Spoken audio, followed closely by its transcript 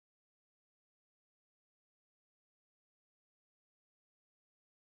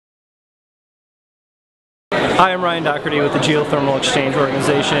Hi, I'm Ryan Dougherty with the Geothermal Exchange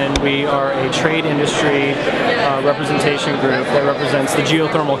Organization. We are a trade industry representation group that represents the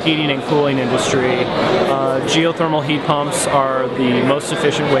geothermal heating and cooling industry. Geothermal heat pumps are the most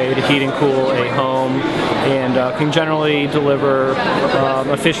efficient way to heat and cool a home and can generally deliver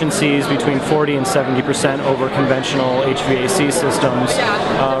efficiencies between 40 and 70% over conventional HVAC systems.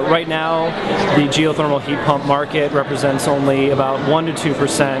 Right now, the geothermal heat pump market represents only about 1 to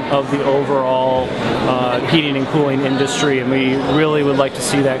 2% of the overall heating and cooling industry, and we really would like to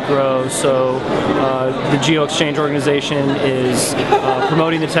see that grow. So the Geo Exchange organization is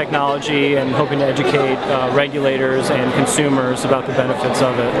promoting the technology and hoping to educate regulators and consumers about the benefits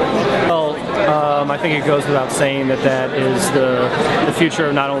of it. Well, I think it goes without saying that that is the future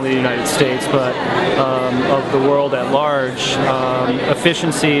of not only the United States but of the world at large.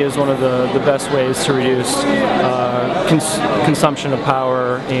 Efficiency is one of the best ways to reduce consumption of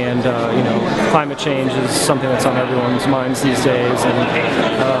power, and climate change is something that's on everyone's minds these days,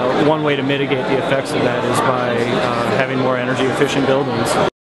 and one way to mitigate the effects of that is by having more energy efficient buildings.